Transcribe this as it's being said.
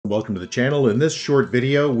Welcome to the channel. In this short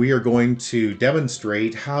video, we are going to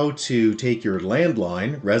demonstrate how to take your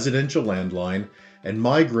landline, residential landline, and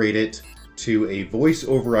migrate it to a voice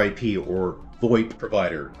over IP or VoIP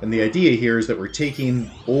provider. And the idea here is that we're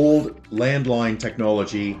taking old landline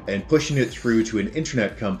technology and pushing it through to an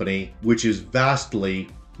internet company, which is vastly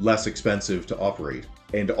less expensive to operate.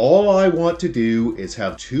 And all I want to do is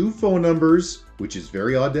have two phone numbers, which is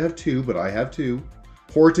very odd to have two, but I have two,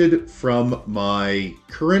 ported from my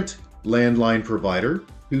current landline provider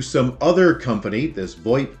to some other company, this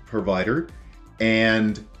VoIP provider,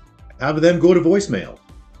 and have them go to voicemail.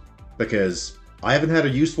 Because I haven't had a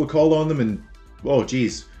useful call on them in, oh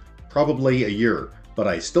geez, probably a year, but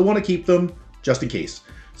I still want to keep them just in case.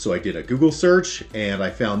 So I did a Google search and I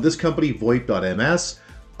found this company, VOIP.ms.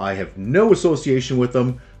 I have no association with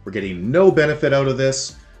them. We're getting no benefit out of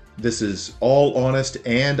this. This is all honest,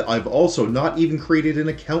 and I've also not even created an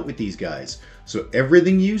account with these guys. So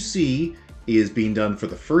everything you see is being done for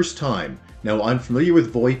the first time. Now, I'm familiar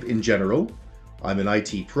with VoIP in general. I'm an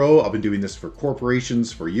IT pro. I've been doing this for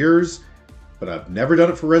corporations for years, but I've never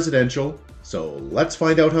done it for residential. So let's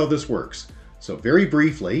find out how this works. So very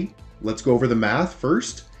briefly, let's go over the math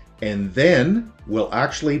first, and then we'll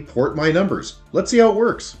actually port my numbers. Let's see how it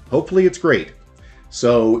works. Hopefully it's great.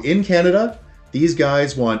 So in Canada, these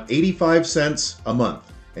guys want 85 cents a month.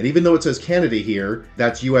 And even though it says Canada here,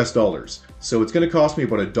 that's US dollars. So it's going to cost me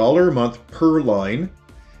about $1 a month per line.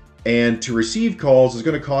 And to receive calls is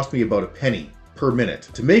going to cost me about a penny per minute.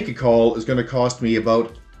 To make a call is going to cost me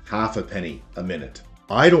about half a penny a minute.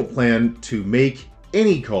 I don't plan to make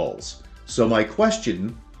any calls. So my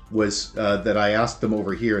question was that I asked them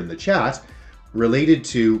over here in the chat related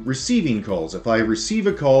to receiving calls. If I receive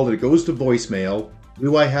a call that goes to voicemail,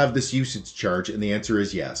 do I have this usage charge? And the answer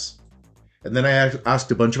is yes. And then I asked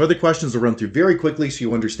a bunch of other questions to run through very quickly so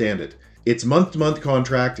you understand it. It's month-to-month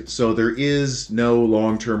contract, so there is no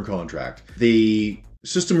long-term contract. The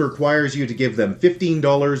system requires you to give them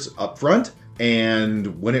 $15 up front,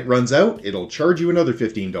 and when it runs out, it'll charge you another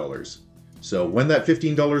 $15. So when that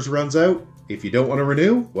 $15 runs out, if you don't want to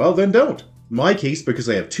renew, well then don't. In my case, because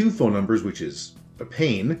I have two phone numbers, which is a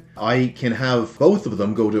pain, I can have both of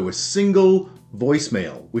them go to a single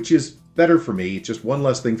voicemail, which is better for me. It's just one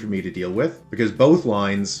less thing for me to deal with because both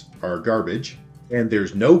lines are garbage, and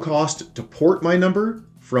there's no cost to port my number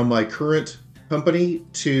from my current company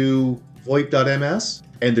to VoIP.ms,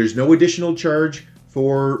 and there's no additional charge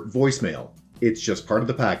for voicemail. It's just part of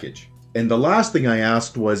the package. And the last thing I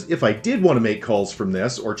asked was if I did want to make calls from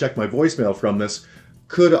this or check my voicemail from this,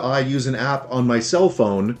 could I use an app on my cell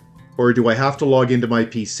phone, or do I have to log into my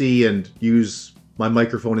PC and use my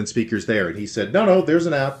microphone and speakers there? And he said, no, there's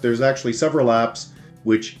an app. There's actually several apps,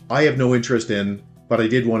 which I have no interest in, but I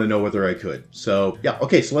did want to know whether I could. So yeah,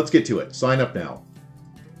 okay, so let's get to it. Sign up now.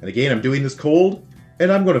 And again, I'm doing this cold,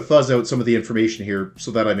 and I'm going to fuzz out some of the information here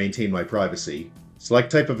so that I maintain my privacy.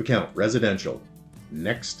 Select type of account, residential.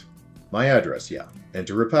 Next. My address, yeah.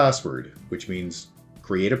 Enter a password, which means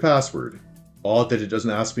create a password. Odd that it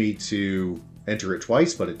doesn't ask me to enter it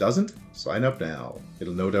twice, but it doesn't. Sign up now.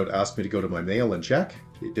 It'll no doubt ask me to go to my mail and check.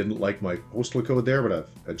 It didn't like my postal code there, but I've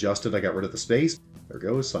adjusted. I got rid of the space. There it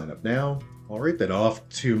goes. Sign up now. All right, then off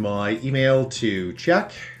to my email to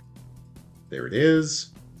check. There it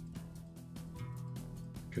is.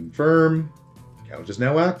 Confirm. Account is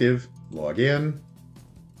now active. Log in.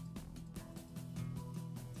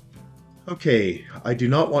 Okay, I do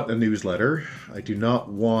not want a newsletter. I do not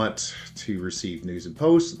want to receive news and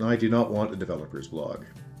posts, and I do not want a developer's blog.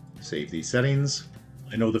 Save these settings.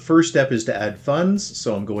 I know the first step is to add funds,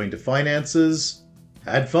 so I'm going to Finances,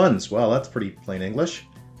 Add Funds. Well, that's pretty plain English.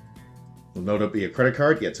 Will no doubt be a credit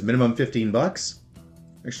card. Yeah, it's a minimum 15 bucks.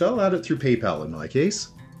 Actually, I'll add it through PayPal in my case.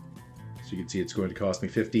 So you can see it's going to cost me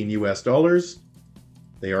 15 US dollars.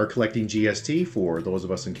 They are collecting GST for those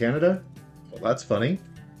of us in Canada. Well, that's funny.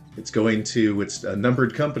 It's a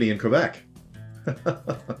numbered company in Quebec.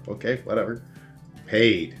 Okay, whatever.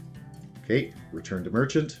 Paid. Okay, return to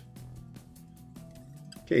merchant.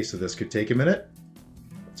 Okay, so this could take a minute.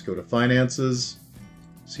 Let's go to Finances,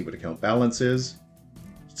 see what account balance is.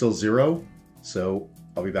 Still zero, so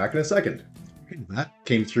I'll be back in a second. Okay, that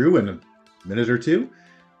came through in a minute or two.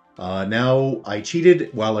 Now I cheated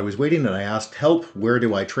while I was waiting and I asked help, where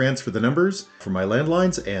do I transfer the numbers for my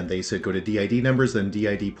landlines? And they said go to DID numbers, then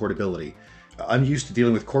DID portability. I'm used to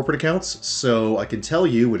dealing with corporate accounts, so I can tell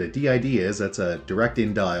you what a DID is. That's a direct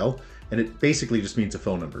in dial, and it basically just means a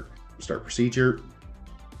phone number. Start procedure.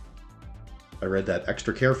 I read that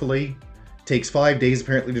extra carefully. Takes 5 days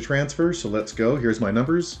apparently to transfer, so let's go. Here's my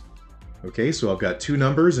numbers. Okay, so I've got two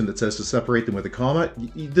numbers and it says to separate them with a comma.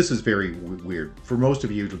 This is very weird. For most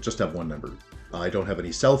of you, it'll just have one number. I don't have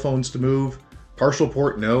any cell phones to move. Partial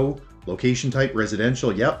port, no. Location type,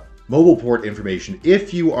 residential, yep. Mobile port information.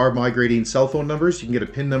 If you are migrating cell phone numbers, you can get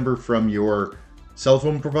a PIN number from your cell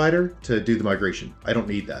phone provider to do the migration. I don't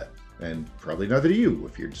need that. And probably neither do you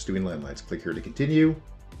if you're just doing landlines. Click here to continue.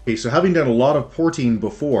 Okay, so having done a lot of porting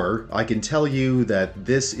before, I can tell you that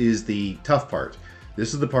this is the tough part.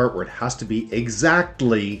 This is the part where it has to be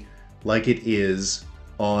exactly like it is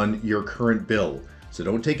on your current bill. So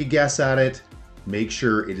don't take a guess at it. Make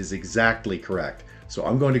sure it is exactly correct. So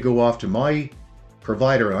I'm going to go off to my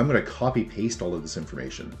provider and I'm going to copy paste all of this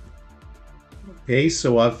information. Okay,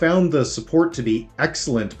 so I've found the support to be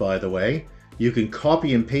excellent, by the way. You can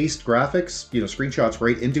copy and paste graphics, screenshots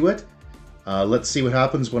right into it. Let's see what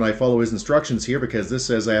happens when I follow his instructions here, because this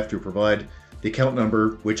says I have to provide the account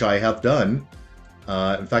number, which I have done.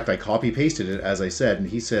 In fact, I copy pasted it as I said, and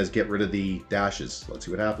he says get rid of the dashes. Let's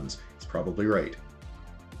see what happens. He's probably right.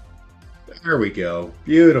 There we go.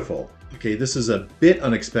 Beautiful. Okay, this is a bit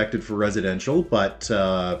unexpected for residential, but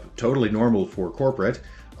totally normal for corporate.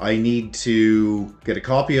 I need to get a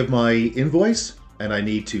copy of my invoice, and I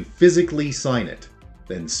need to physically sign it,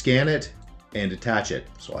 then scan it and attach it.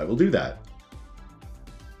 So I will do that.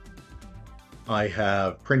 I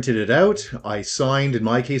have printed it out. I signed, in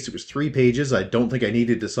my case, it was 3 pages. I don't think I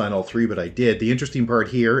needed to sign all 3, but I did. The interesting part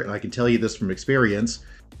here, and I can tell you this from experience,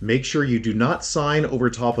 make sure you do not sign over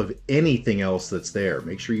top of anything else that's there.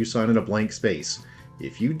 Make sure you sign in a blank space.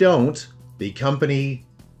 If you don't, the company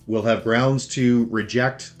will have grounds to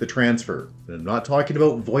reject the transfer. And I'm not talking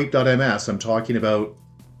about VOIP.ms, I'm talking about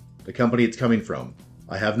the company it's coming from.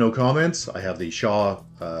 I have no comments. I have the Shaw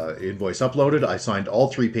invoice uploaded. I signed all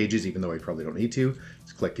 3 pages, even though I probably don't need to.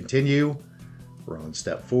 Let's click continue. We're on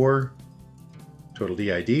step 4. Total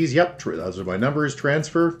DIDs. Yep, those are my numbers.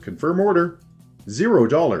 Transfer, confirm order.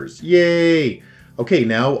 $0. Yay! Okay,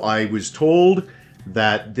 now I was told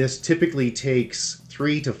that this typically takes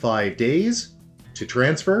 3 to 5 days to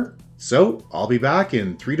transfer. So I'll be back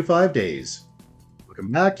in 3 to 5 days.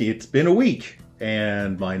 Welcome back. It's been a week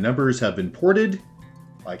and my numbers have been ported.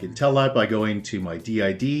 I can tell that by going to my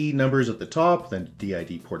DID numbers at the top, then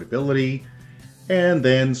DID portability, and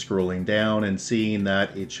then scrolling down and seeing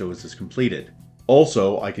that it shows as completed.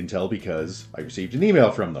 Also, I can tell because I received an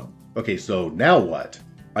email from them. Okay, so now what?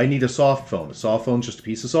 I need a Softphone. A Softphone is just a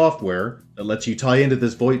piece of software that lets you tie into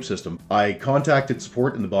this VoIP system. I contacted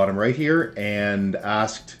support in the bottom right here and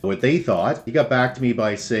asked what they thought. He got back to me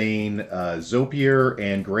by saying ZoiPer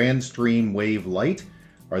and Grandstream Wave Lite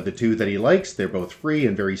are the 2 that he likes. They're both free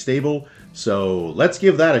and very stable. So let's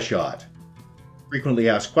give that a shot. Frequently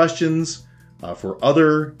asked questions for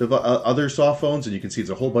other soft phones, and you can see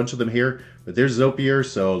there's a whole bunch of them here. But there's ZoiPer,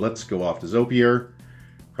 so let's go off to ZoiPer.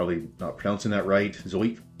 Probably not pronouncing that right.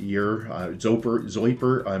 ZoiPer,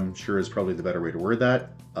 I'm sure is probably the better way to word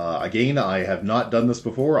that. Again, I have not done this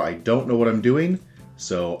before. I don't know what I'm doing.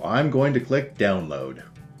 So I'm going to click download.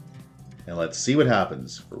 And let's see what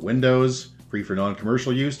happens. For Windows, free for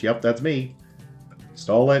non-commercial use. Yep, that's me.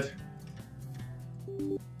 Install it.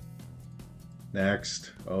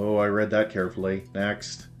 Next. Oh, I read that carefully.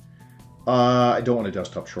 Next. I don't want a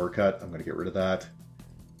desktop shortcut. I'm going to get rid of that.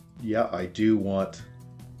 Yeah, I do want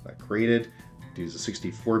that created. Use a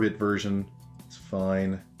 64-bit version. It's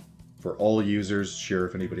fine. For all users, sure,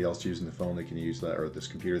 if anybody else using the phone, they can use that, or this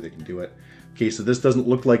computer, they can do it. Okay, so this doesn't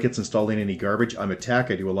look like it's installing any garbage. I'm a tech.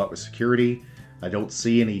 I do a lot with security. I don't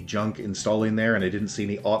see any junk installing there, and I didn't see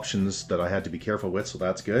any options that I had to be careful with, so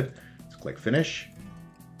that's good. Let's click finish.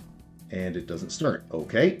 And it doesn't start.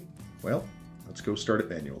 Okay, well, let's go start it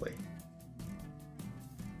manually.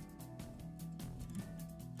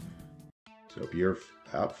 So you're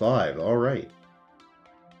app 5, all right.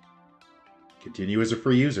 Continue as a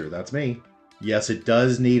free user, that's me. Yes, it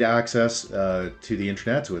does need access to the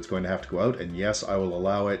internet, so it's going to have to go out, and yes, I will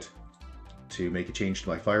allow it to make a change to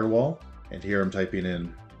my firewall. And here I'm typing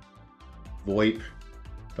in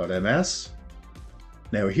VOIP.ms.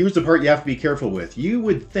 Now here's the part you have to be careful with. You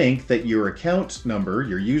would think that your account number,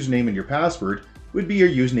 your username and your password would be your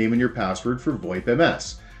username and your password for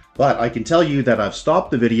VOIP.ms. But I can tell you that I've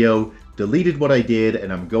stopped the video, deleted what I did,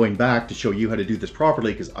 and I'm going back to show you how to do this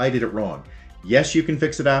properly because I did it wrong. Yes, you can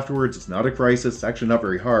fix it afterwards. It's not a crisis. It's actually not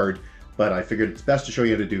very hard, but I figured it's best to show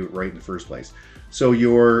you how to do it right in the first place. So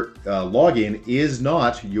your login is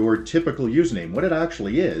not your typical username. What it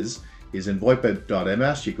actually is in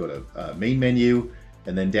VOIP.ms, you go to main menu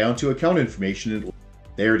and then down to account information.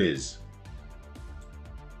 There it is.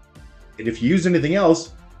 And if you use anything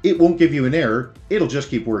else, it won't give you an error. It'll just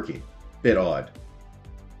keep working. Bit odd.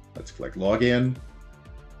 Let's click login.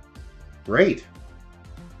 Great.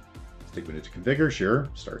 Let's take a minute to configure. Sure.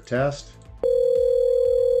 Start test.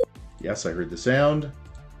 Yes, I heard the sound.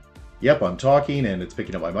 Yep, I'm talking and it's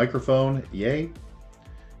picking up my microphone. Yay.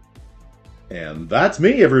 And that's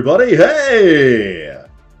me, everybody. Hey!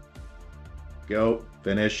 Go.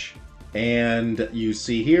 Finish. And you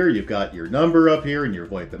see here, you've got your number up here and your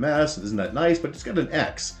VOIP.ms. Isn't that nice? But it's got an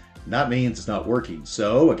X. And that means it's not working.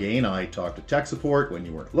 So, again, I talked to tech support when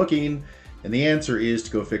you weren't looking. And the answer is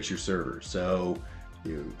to go fix your server. So,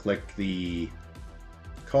 you click the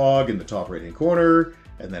cog in the top right-hand corner,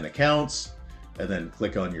 and then accounts, and then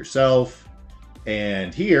click on yourself.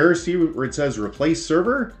 And here, see where it says replace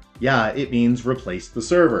server? Yeah, it means replace the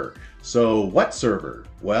server. So what server?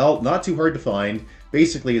 Well, not too hard to find.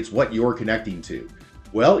 Basically, it's what you're connecting to.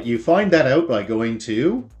 Well, you find that out by going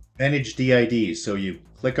to Manage DIDs. So you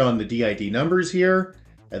click on the DID numbers here,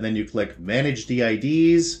 and then you click Manage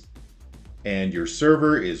DIDs, and your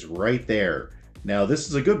server is right there. Now, this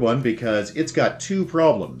is a good one because it's got two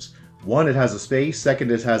problems. One, it has a space.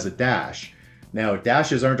 Second, it has a dash. Now,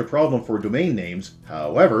 dashes aren't a problem for domain names.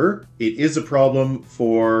 However, it is a problem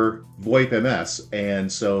for VOIP.ms.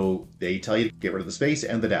 And so they tell you to get rid of the space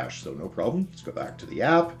and the dash. So no problem. Let's go back to the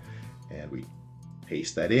app and we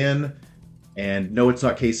paste that in. And no, it's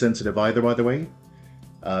not case sensitive either, by the way.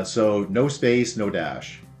 So no space, no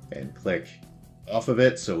dash. And click off of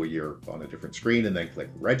it so you're on a different screen, and then click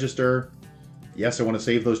register. Yes, I want to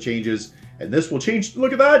save those changes. And this will change.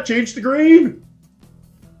 Look at that. Change to green.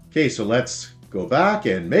 Okay, so let's go back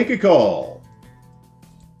and make a call.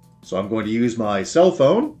 So I'm going to use my cell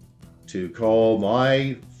phone to call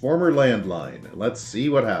my former landline. Let's see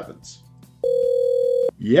what happens.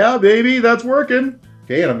 Yeah, baby, that's working.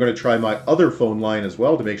 Okay, and I'm going to try my other phone line as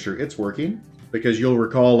well to make sure it's working. Because you'll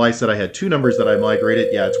recall I said I had two numbers that I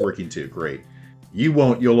migrated. Yeah, it's working too. Great. You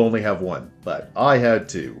won't. You'll only have one. But I had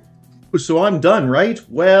two. So I'm done, right?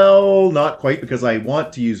 Well, not quite, because I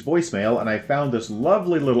want to use voicemail, and I found this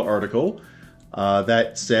lovely little article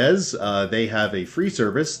that says they have a free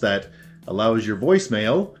service that allows your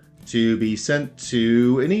voicemail to be sent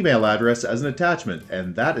to an email address as an attachment,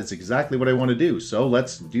 and that is exactly what I want to do. So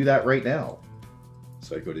let's do that right now.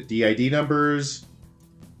 So I go to DID numbers,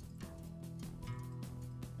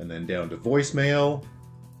 and then down to voicemail,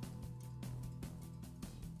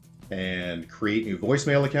 and create new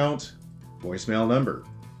voicemail account. Voicemail number.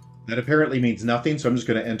 That apparently means nothing, so I'm just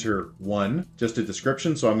going to enter 1, just a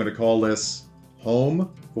description. So I'm going to call this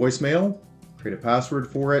home voicemail, create a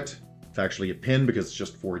password for it. It's actually a PIN because it's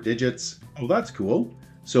just 4 digits. Oh, that's cool.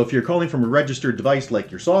 So if you're calling from a registered device like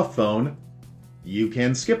your Softphone, you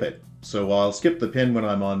can skip it. So I'll skip the PIN when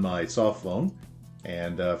I'm on my Softphone.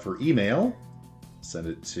 And for email, send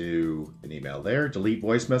it to an email there. Delete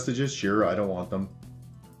voice messages. Sure, I don't want them.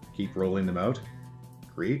 Keep rolling them out.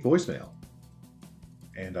 Create voicemail.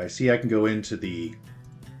 And I see I can go into the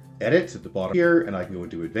edit at the bottom here, and I can go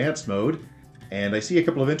into advanced mode. And I see a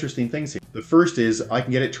couple of interesting things here. The first is I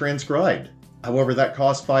can get it transcribed. However, that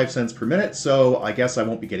costs 5 cents per minute, so I guess I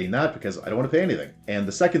won't be getting that because I don't want to pay anything. And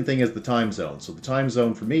the second thing is the time zone. So the time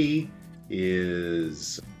zone for me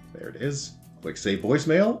is, there it is. Click Save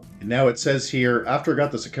Voicemail. And now it says here, after I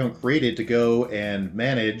got this account created, to go and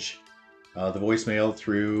manage the voicemail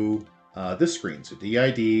through this screen. So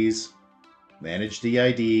DIDs, manage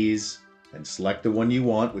DIDs, and select the one you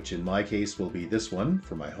want, which in my case will be this one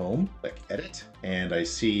for my home. Click Edit. And I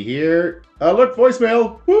see here, look,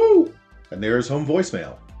 voicemail, woo! And there's home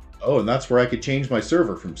voicemail. Oh, and that's where I could change my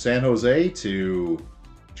server from San Jose to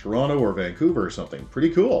Toronto or Vancouver or something.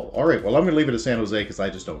 Pretty cool. All right, well, I'm going to leave it at San Jose because I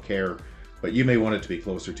just don't care. But you may want it to be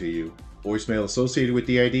closer to you. Voicemail associated with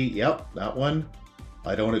DID. Yep, that one.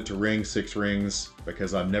 I don't want it to ring 6 rings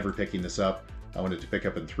because I'm never picking this up. I want it to pick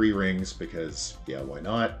up in 3 rings because, yeah, why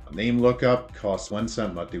not? Name lookup costs 1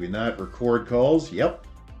 cent. Not doing that. Record calls. Yep.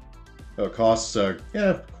 It costs,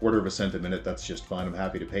 quarter of a cent a minute. That's just fine. I'm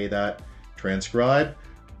happy to pay that. Transcribe.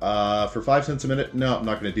 For 5 cents a minute. No, I'm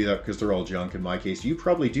not going to do that because they're all junk in my case. You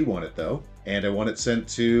probably do want it though. And I want it sent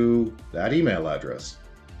to that email address.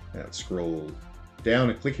 Now scroll down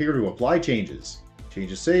and click here to apply changes.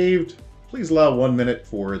 Changes saved. Please allow 1 minute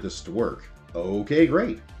for this to work. Okay,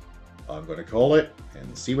 great. I'm going to call it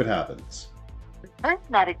and see what happens. Press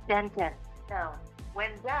not extension. No. When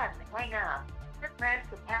done, hang up. Press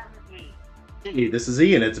the pound key. Hey, this is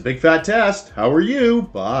Ian. It's a big fat test. How are you?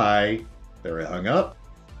 Bye. There, I hung up.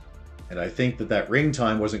 And I think that ring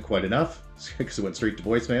time wasn't quite enough because it went straight to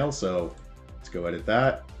voicemail. So let's go edit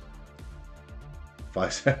that.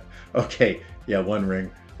 5 seconds. Okay. Yeah, 1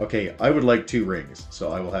 ring. Okay, I would like 2 rings.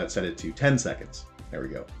 So I will set it to 10 seconds. There we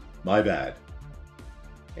go. My bad.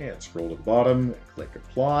 And scroll to the bottom, click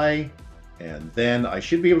apply, and then I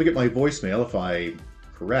should be able to get my voicemail. If I'm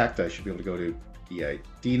correct, I should be able to go to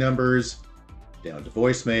EID numbers, down to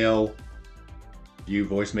voicemail, view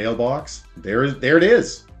voicemail box. There it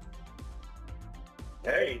is.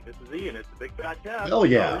 Hey, this is Ian. It's the Big Fat Cat. Hell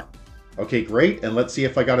yeah. Okay, great. And let's see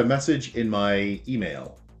if I got a message in my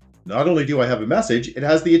email. Not only do I have a message, it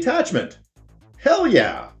has the attachment. Hell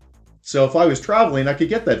yeah. So if I was traveling, I could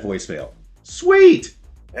get that voicemail. Sweet.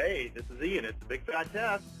 Hey, this is Ian. It's the Big Fat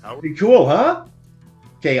Cat. How are Pretty cool, huh?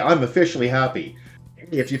 Okay, I'm officially happy.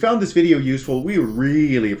 If you found this video useful, we would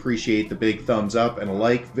really appreciate the big thumbs up and a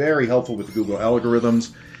like. Very helpful with the Google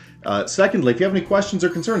algorithms. Secondly, if you have any questions or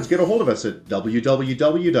concerns, get a hold of us at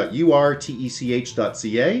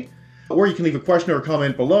www.urtech.ca, or you can leave a question or a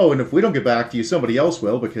comment below, and if we don't get back to you, somebody else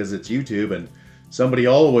will, because it's YouTube and somebody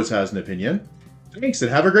always has an opinion. Thanks,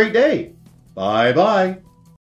 and have a great day. Bye-bye.